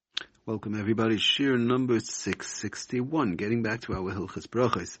Welcome everybody. Shir number 661. Getting back to our Hilchas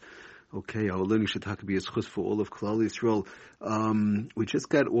Brachas. Okay, our learning should be a chus for all of Klal Yisrael. We just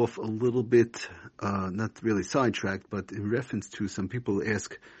got off a little bit, not really sidetracked, but in reference to some people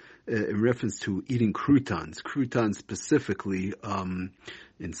ask, in reference to eating croutons specifically,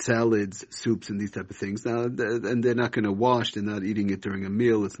 in salads, soups, and these type of things. Now, and they're not going to wash, they're not eating it during a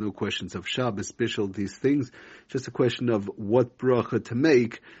meal, it's no questions of Shabbos, Bishul, these things. Just a question of what bracha to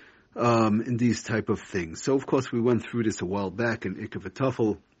make, in these type of things. So of course we went through this a while back in Ikar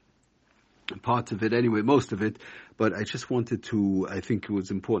V'Tafel, parts of it anyway, most of it, but I just wanted to, I think it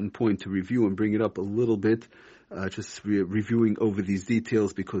was an important point to review and bring it up a little bit, reviewing over these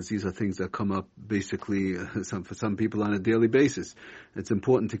details because these are things that come up basically for some people on a daily basis. It's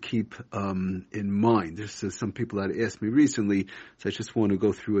important to keep in mind. There's some people that asked me recently, so I just want to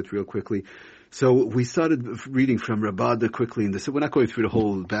go through it real quickly. So we started reading from Rabada quickly, and so we're not going through the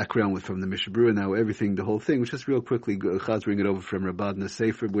whole background from the Mishnah Berurah now, everything, the whole thing. We're just real quickly chazering it over from Rabada in the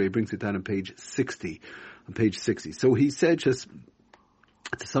Sefer, where he brings it down on page 60. So he said, just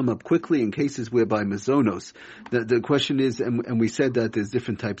to sum up quickly, in cases whereby mazonos, the question is, and we said that there's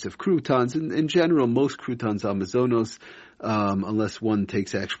different types of croutons. In general, most croutons are mazonos, unless one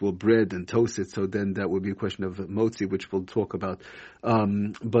takes actual bread and toasts it, so then that would be a question of motzi, which we'll talk about.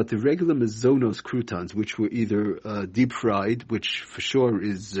 But the regular mazonos croutons, which were either deep fried, which for sure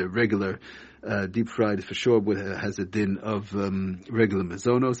is regular, deep fried for sure has a din of regular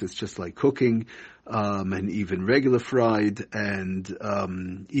mazonos. It's just like cooking, and even regular fried,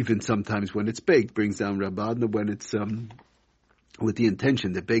 and even sometimes when it's baked brings down Rabadna when it's with the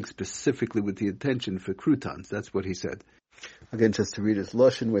intention, they're baked specifically with the intention for croutons. That's what he said. Again, just to read his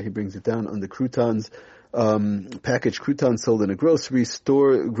Lashon, where he brings it down on the croutons. Packaged croutons sold in a grocery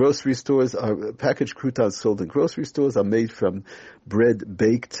store. Packaged croutons sold in grocery stores are made from bread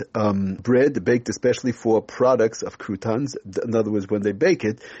baked especially for products of croutons. In other words, when they bake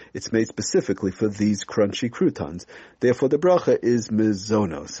it, it's made specifically for these crunchy croutons. Therefore, the bracha is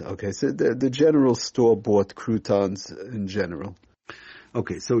mezonos. Okay, so the general store-bought croutons in general.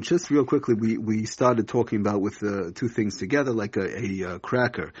 Okay, so just real quickly, we started talking about with two things together, like a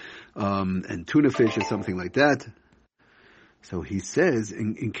cracker and tuna fish or something like that. So he says,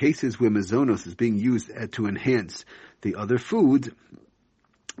 in cases where mazonos is being used to enhance the other food,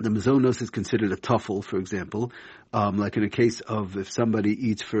 the mazonos is considered a tuffle, for example, like in a case of if somebody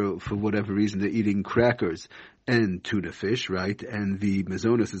eats for whatever reason, they're eating crackers and tuna fish, right? And the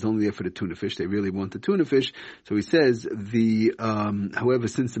mazonos is only there for the tuna fish. They really want the tuna fish. So he says however,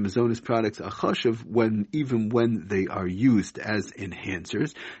 since the mazonos products are chashuv, even when they are used as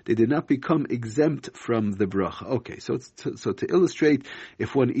enhancers, they did not become exempt from the bracha. Okay, so to illustrate,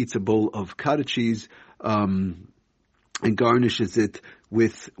 if one eats a bowl of cottage cheese, and garnishes it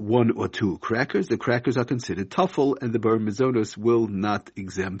with one or two crackers, the crackers are considered tuffle, and the bar mazonos will not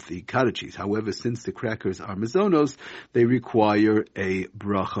exempt the cottage cheese. However, since the crackers are mazonos, they require a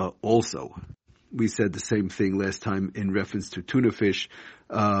bracha also. We said the same thing last time in reference to tuna fish,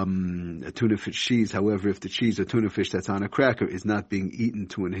 tuna fish cheese. However, if the cheese or tuna fish that's on a cracker is not being eaten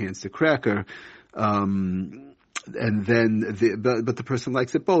to enhance the cracker, and then but the person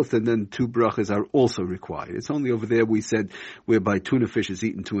likes it both, and then two brachas are also required. It's only over there we said whereby tuna fish is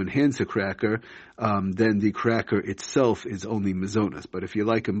eaten to enhance a cracker, then the cracker itself is only mazonos. But if you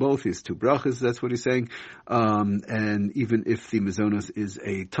like them both, it's two brachas. That's what he's saying. And even if the mazonos is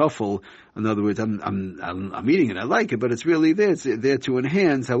a tuffle, in other words, I'm eating it, I like it, but it's really there. It's there to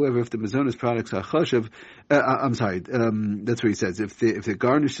enhance. However, if the mazonos products are chashuv, that's what he says. If it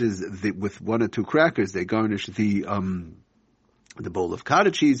garnishes with one or two crackers, they garnish the bowl of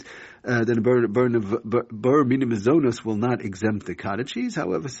cottage cheese, then a bar mina mazonos will not exempt the cottage cheese.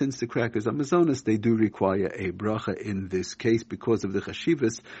 However, since the crackers are mazonos, they do require a bracha in this case because of the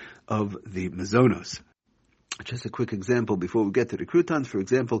chashivas of the mazonos. Just a quick example before we get to the croutons. For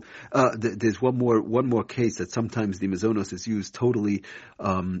example, there's one more case that sometimes the mazonos is used totally,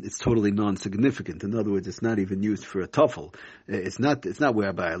 it's totally non-significant. In other words, it's not even used for a tuffle. It's not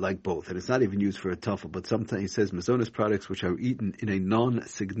whereby I like both, and it's not even used for a tuffle. But sometimes he says mazonos products which are eaten in a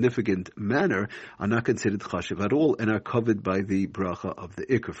non-significant manner are not considered chashiv at all and are covered by the bracha of the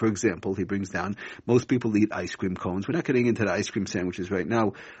ikr. For example, he brings down most people eat ice cream cones. We're not getting into the ice cream sandwiches right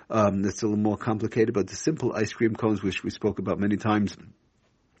now. That's a little more complicated, but the simple ice cream cones, which we spoke about many times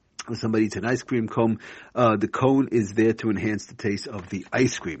When somebody eats an ice cream cone, the cone is there to enhance the taste of the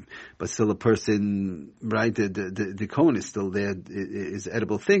ice cream. But still a person, right, the cone is still there, is an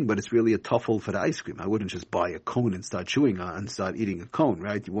edible thing, but it's really a tuffle for the ice cream. I wouldn't just buy a cone and start chewing on and start eating a cone,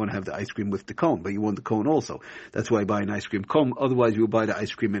 right? You want to have the ice cream with the cone, but you want the cone also. That's why I buy an ice cream cone. Otherwise, you will buy the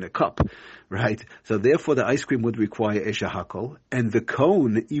ice cream in a cup, right? So therefore, the ice cream would require a shahakol, and the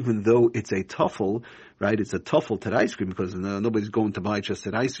cone, even though it's a tuffle, right? It's a tuffle to the ice cream because nobody's going to buy just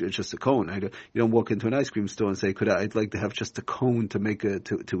an ice, just a cone. You don't walk into an ice cream store and say, I'd like to have just a cone to make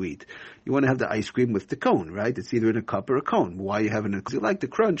to eat. You want to have the ice cream with the cone, right? It's either in a cup or a cone. Why are you having it? Because you like the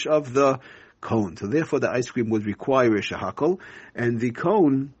crunch of the cone. So therefore the ice cream would require a shahakol, and the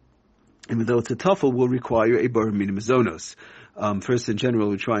cone, even though it's a tuffle, will require a bar minim zonos. First, in general,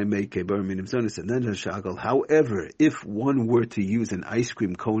 we try and make a bar minim zonos and then a shahakol. However, if one were to use an ice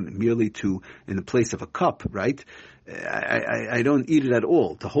cream cone merely in the place of a cup, right? I don't eat it at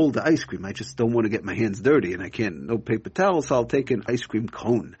all to hold the ice cream. I just don't want to get my hands dirty, and I can't, no paper towels, so I'll take an ice cream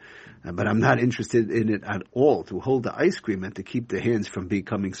cone. But I'm not interested in it at all to hold the ice cream and to keep the hands from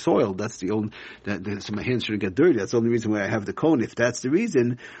becoming soiled. That's the only, so my hands shouldn't get dirty. That's the only reason why I have the cone. If that's the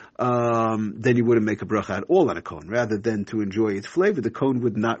reason, then you wouldn't make a bracha at all on a cone. Rather than to enjoy its flavor, the cone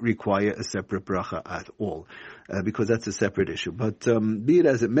would not require a separate bracha at all, because that's a separate issue. But be it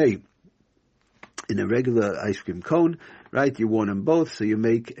as it may, in a regular ice cream cone, right, you want them both, so you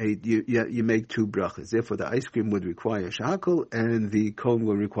make you make two brachas. Therefore, the ice cream would require shahakol, and the cone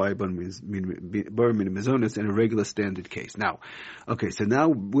will require bar minim mazonos in a regular standard case. Now, okay, so now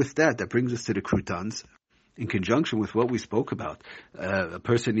with that brings us to the croutons. In conjunction with what we spoke about, a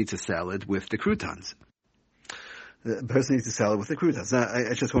person needs a salad with the croutons. The person needs a salad with the croutons. Now,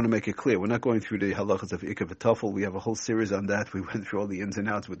 I just want to make it clear. We're not going through the halachas of ikar v'tafel. We have a whole series on that. We went through all the ins and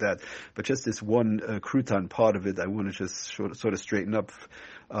outs with that. But just this one crouton part of it, I want to just sort of straighten up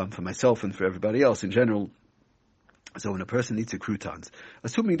for myself and for everybody else in general. So when a person eats the croutons,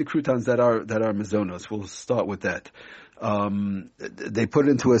 assuming the croutons that are mazonos, we'll start with that. They put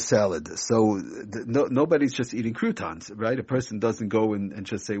it into a salad. So nobody's just eating croutons, right? A person doesn't go and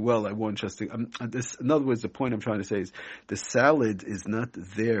just say, well, I want just to, in other words, the point I'm trying to say is the salad is not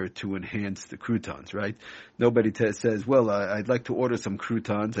there to enhance the croutons, right? Nobody says, well, I'd like to order some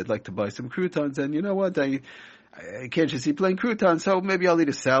croutons. I'd like to buy some croutons. And you know what? I can't just eat plain croutons, so maybe I'll eat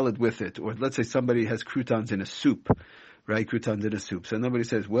a salad with it. Or let's say somebody has croutons in a soup, right? Croutons in a soup. So nobody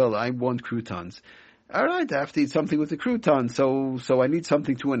says, well, I want croutons. All right, I have to eat something with the croutons, so I need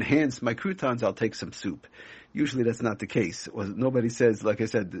something to enhance my croutons, I'll take some soup. Usually that's not the case. Or nobody says, like I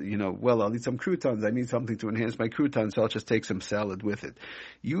said, well, I'll eat some croutons, I need something to enhance my croutons, so I'll just take some salad with it.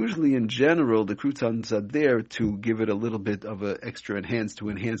 Usually, in general, the croutons are there to give it a little bit of an extra enhance, to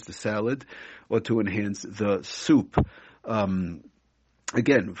enhance the salad, or to enhance the soup.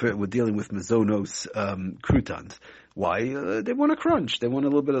 Again, we're dealing with mazonos croutons. Why? They want a crunch. They want a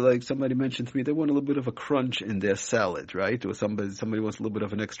little bit of, like somebody mentioned to me, they want a little bit of a crunch in their salad, right? Or somebody wants a little bit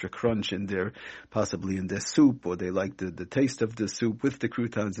of an extra crunch in their, possibly in their soup, or they like the taste of the soup with the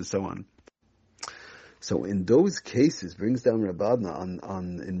croutons and so on. So in those cases, brings down Rabadna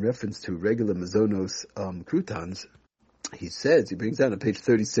on in reference to regular mazonos croutons. He brings down on page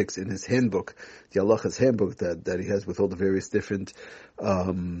 36 in his handbook, the Halachas handbook that he has with all the various different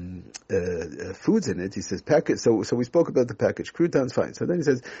foods in it. He says package. So we spoke about the package croutons, fine. So then he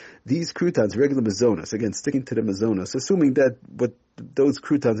says these croutons, regular mazonos, again sticking to the mazonos, assuming that what those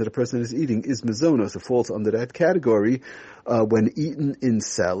croutons that a person is eating is mazonos, it falls under that category. When eaten in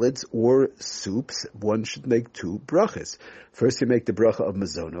salads or soups, one should make two brachas. First, you make the bracha of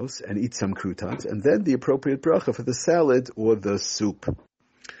mazonos and eat some croutons, and then the appropriate bracha for the salad or the soup.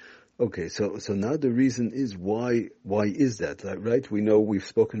 Okay, so now the reason is why is that, right? We know we've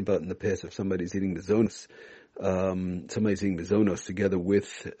spoken about in the past if somebody's eating mazonos, somebody's eating mazonos together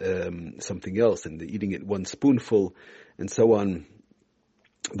with something else, and they're eating it one spoonful, and so on.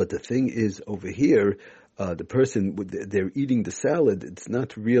 But the thing is, over here, the person, they're eating the salad, it's a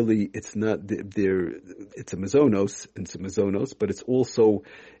mazonos, but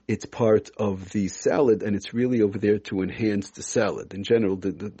it's part of the salad, and it's really over there to enhance the salad. In general,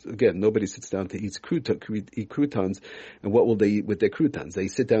 again, nobody sits down to eat croutons, and what will they eat with their croutons? They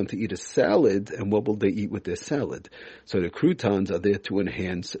sit down to eat a salad, and what will they eat with their salad? So the croutons are there to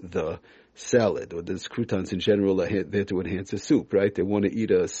enhance the salad, or the croutons in general are there to enhance a soup, right? They want to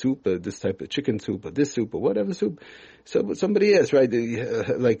eat a soup, this type of chicken soup, or this soup, or whatever soup. So somebody asks, right?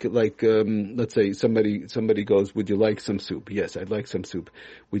 Let's say somebody goes, "Would you like some soup?" Yes, I'd like some soup.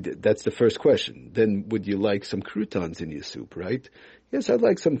 That's the first question. Then, would you like some croutons in your soup? Right? Yes, I'd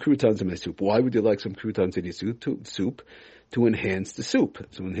like some croutons in my soup. Why would you like some croutons in your soup? to enhance the soup.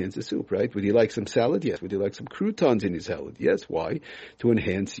 Right? Would you like some salad? Yes. Would you like some croutons in your salad? Yes. Why? To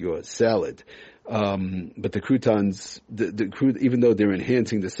enhance your salad. But the croutons, even though they're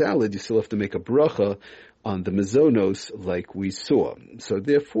enhancing the salad, you still have to make a bracha on the mazonos like we saw. So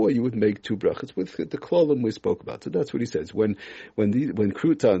therefore you would make 2 brachas with the klolim we spoke about. So that's what he says. When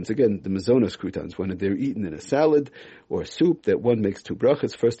croutons, again, the mazonos croutons, when they're eaten in a salad or a soup, that one makes 2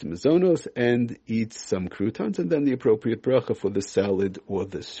 brachas, first the mazonos and eats some croutons, and then the appropriate bracha for the salad or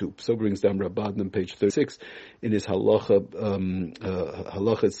the soup. So brings down Rabban on page 36 in his halachas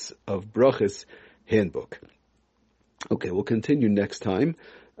of brachas handbook. Okay, we'll continue next time.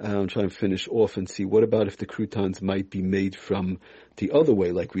 I'll try and finish off and see what about if the croutons might be made from the other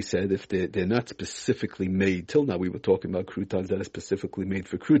way, like we said, if they're not specifically made. Till now we were talking about croutons that are specifically made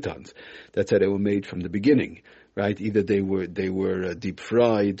for croutons. That's how they were made from the beginning, right? Either they were deep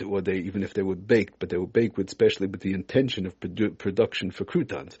fried, or even if they were baked, but they were baked especially with the intention of production for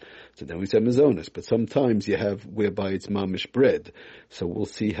croutons. So then we said mazonas, but sometimes you have whereby it's mamish bread. So we'll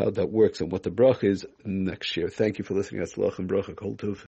see how that works and what the bracha is next year. Thank you for listening. Aslach and bracha kol tov.